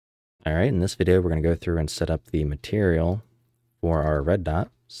All right, in this video, we're going to go through and set up the material for our red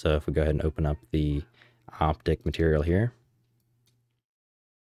dot. So if we go ahead and open up the optic material here,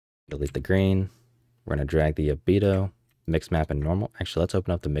 delete the green, we're going to drag the albedo, mix map, and normal. Actually, let's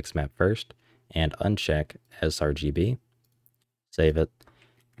open up the mix map first and uncheck sRGB, save it.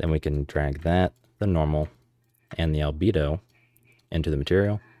 Then we can drag that, the normal, and the albedo into the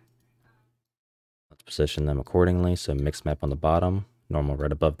material. Let's position them accordingly. So mix map on the bottom, normal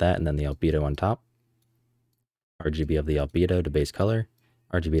right above that, and then the albedo on top. RGB of the albedo to base color,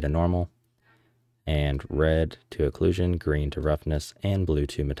 RGB to normal, and red to occlusion, green to roughness, and blue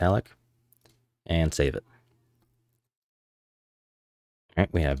to metallic, and save it. All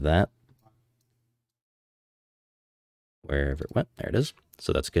right, we have that. Wherever it went, there it is.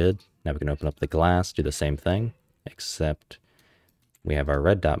 So that's good. Now we can open up the glass, do the same thing, except we have our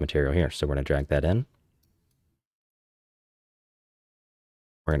red dot material here. So we're going to drag that in.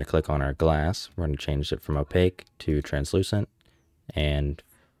 We're going to click on our glass. We're going to change it from opaque to translucent and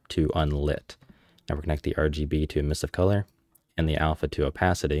to unlit. Now we're connect the RGB to emissive color and the alpha to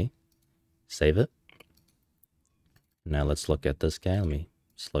opacity. Save it. Now let's look at this guy. Let me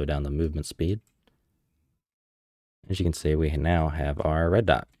slow down the movement speed. As you can see, we now have our red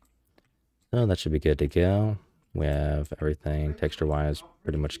dot. So that should be good to go. We have everything texture-wise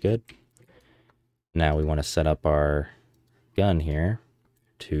pretty much good. Now we want to set up our gun here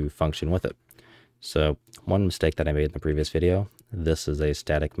to function with it. So one mistake that I made in the previous video, this is a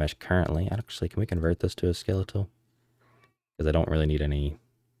static mesh currently. Actually, can we convert this to a skeletal? Because I don't really need any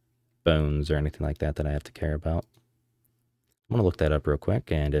bones or anything like that I have to care about. I'm gonna look that up real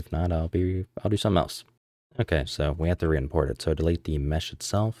quick, and if not, I'll do something else. Okay, so we have to re-import it. So delete the mesh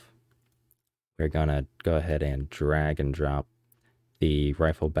itself. We're gonna go ahead and drag and drop the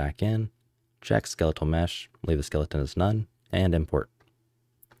rifle back in, check skeletal mesh, leave the skeleton as none, and import.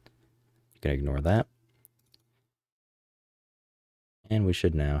 You can ignore that. And we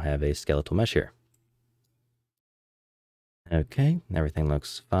should now have a skeletal mesh here. Okay, everything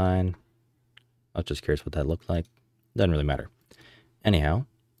looks fine. I was just curious what that looked like. Doesn't really matter. Anyhow,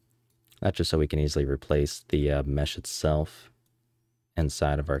 that's just so we can easily replace the mesh itself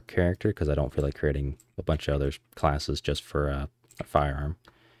inside of our character, because I don't feel like creating a bunch of other classes just for a firearm.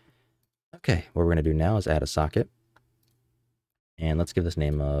 Okay, what we're going to do now is add a socket. And let's give this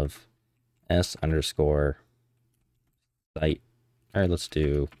name of S_site. All right, let's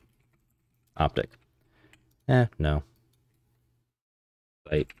do optic. No.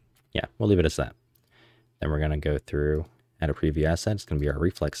 Site. Yeah, we'll leave it as that. Then we're going to go through, add a preview asset. It's going to be our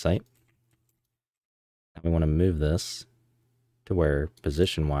reflex site. And we want to move this to where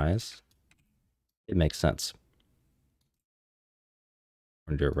position-wise it makes sense.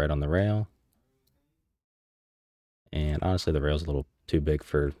 We're going to do it right on the rail. And honestly, the rail's a little too big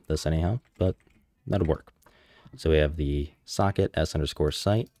for this anyhow, but that'll work. So we have the socket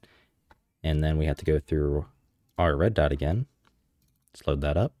S_site, and then we have to go through our red dot again. Let's load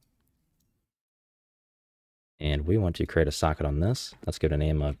that up. And we want to create a socket on this. Let's give it a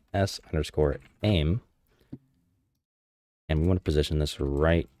name of S_aim. And we want to position this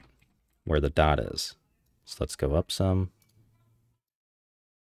right where the dot is. So let's go up some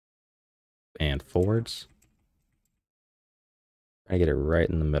and forwards. Try to get it right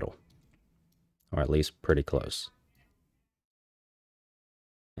in the middle, or at least pretty close.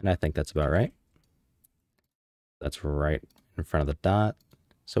 And I think that's about right. That's right in front of the dot.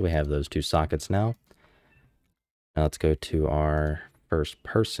 So we have those two sockets now. Now let's go to our first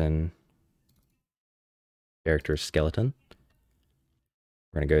person character skeleton.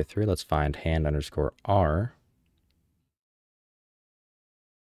 We're going to go through, let's find hand_R.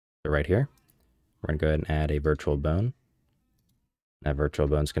 So right here, we're going to go ahead and add a virtual bone. That virtual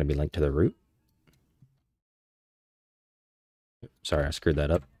bone is going to be linked to the root. Sorry, I screwed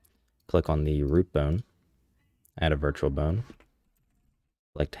that up. Click on the root bone, add a virtual bone,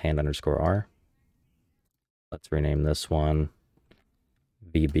 select hand_R. Let's rename this one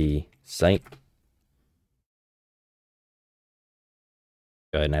VB site.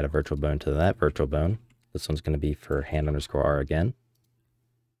 Go ahead and add a virtual bone to that virtual bone. This one's going to be for hand_R again.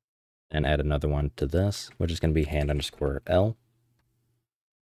 And add another one to this, which is going to be hand_L.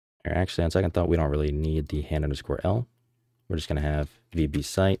 Or actually, on second thought, we don't really need the hand_L. We're just going to have VB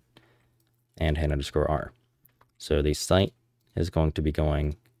site and hand_R. So the site is going to be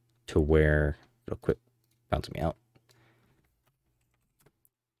going to where, real quick, bouncing me out,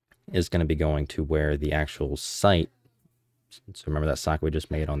 is going to be going to where the actual site. So remember that socket we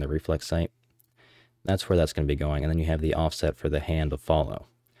just made on the reflex site? That's where that's going to be going. And then you have the offset for the hand to follow.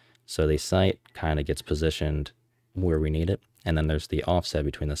 So the site kind of gets positioned where we need it. And then there's the offset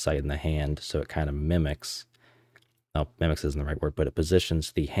between the sight and the hand, so it kind of mimics, well, mimics isn't the right word, but it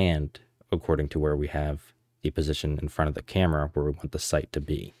positions the hand according to where we have the position in front of the camera where we want the sight to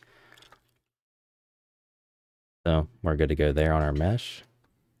be. So we're good to go there on our mesh.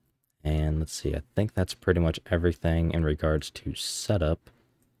 And let's see, I think that's pretty much everything in regards to setup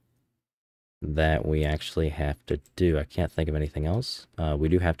that we actually have to do. I can't think of anything else. We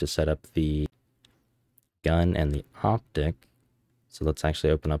do have to set up the gun and the optic. So let's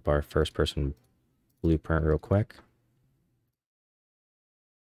actually open up our first person blueprint real quick.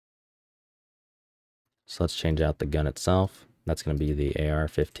 So let's change out the gun itself. That's going to be the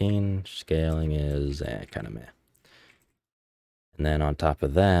AR-15. Scaling is kind of meh. And then on top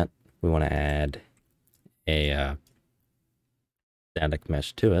of that, we want to add a static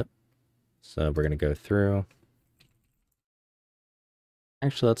mesh to it. So we're going to go through.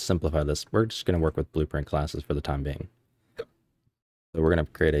 Actually, let's simplify this. We're just going to work with blueprint classes for the time being. So we're going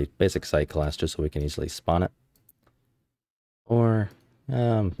to create a basic site class just so we can easily spawn it. Or,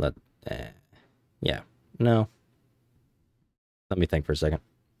 yeah, no. Let me think for a second.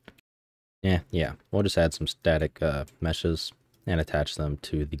 Yeah, we'll just add some static meshes and attach them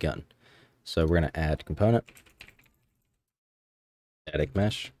to the gun. So we're going to add component, static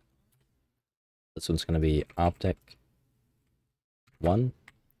mesh. This one's going to be optic 1,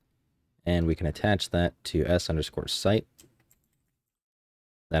 and we can attach that to s_site.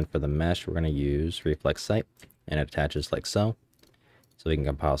 Then for the mesh, we're going to use reflex site, and it attaches like so. So we can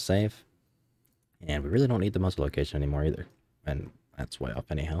compile save. And we really don't need the muzzle location anymore either. And that's way off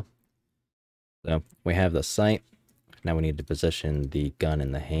anyhow. So we have the sight. Now we need to position the gun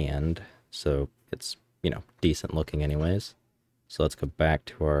in the hand. So it's, decent looking anyways. So let's go back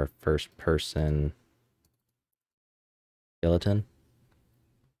to our first person skeleton.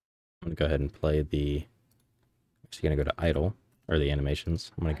 I'm going to go ahead and play the, actually going to go to idle, or the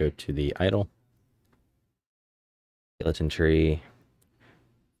animations. I'm going to go to the idle, skeleton tree,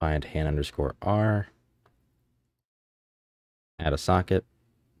 find hand_R, add a socket,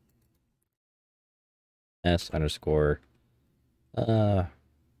 s_, I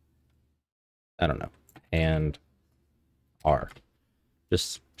don't know, and R.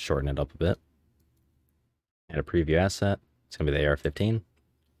 Just shorten it up a bit. Add a preview asset. It's going to be the AR-15. Let's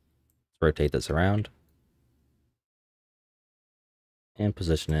rotate this around. And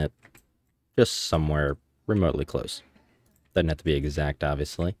position it just somewhere remotely close. Doesn't have to be exact,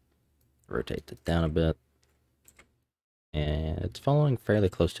 obviously. Rotate it down a bit. And it's following fairly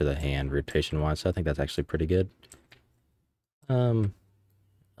close to the hand rotation-wise, so I think that's actually pretty good.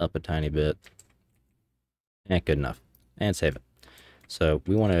 Up a tiny bit. And good enough. And save it. So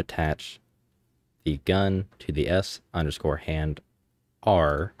we want to attach the gun to the s_hand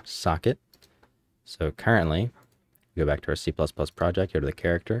R socket. So currently, go back to our C++ project, go to the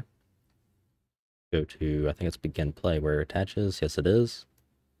character, go to, I think it's begin play where it attaches. Yes, it is.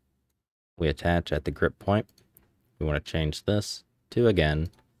 We attach at the grip point. We want to change this to, again,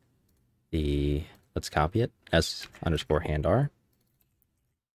 let's copy it, s_hand R.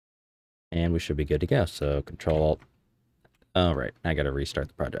 And we should be good to go. So Control-Alt. Oh, right. I got to restart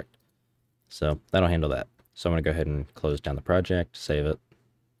the project. So that'll handle that. So I'm going to go ahead and close down the project, save it,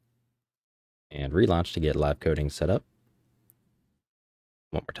 and relaunch to get live coding set up.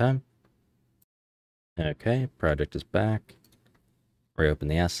 One more time. Okay, project is back. Reopen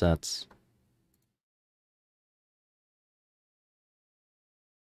the assets.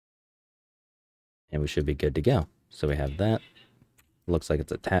 And we should be good to go. So we have that. Looks like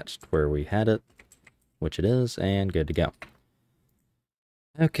it's attached where we had it, which it is, and good to go.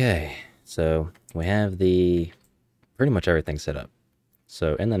 Okay, so we have pretty much everything set up.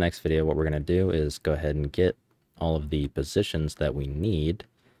 So in the next video, what we're going to do is go ahead and get all of the positions that we need.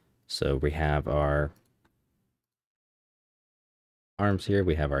 So we have our arms here,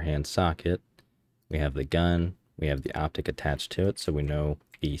 we have our hand socket, we have the gun, we have the optic attached to it, so we know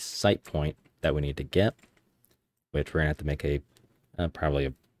the sight point that we need to get, which we're going to have to make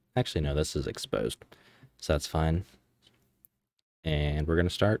actually no, this is exposed, so that's fine. And we're going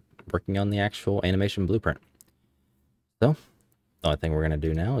to start working on the actual animation blueprint. So the only thing we're going to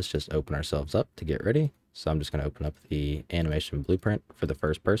do now is just open ourselves up to get ready. So I'm just going to open up the animation blueprint for the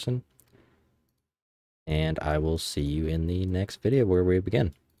first person. And I will see you in the next video where we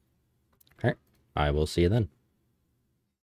begin. All right, I will see you then.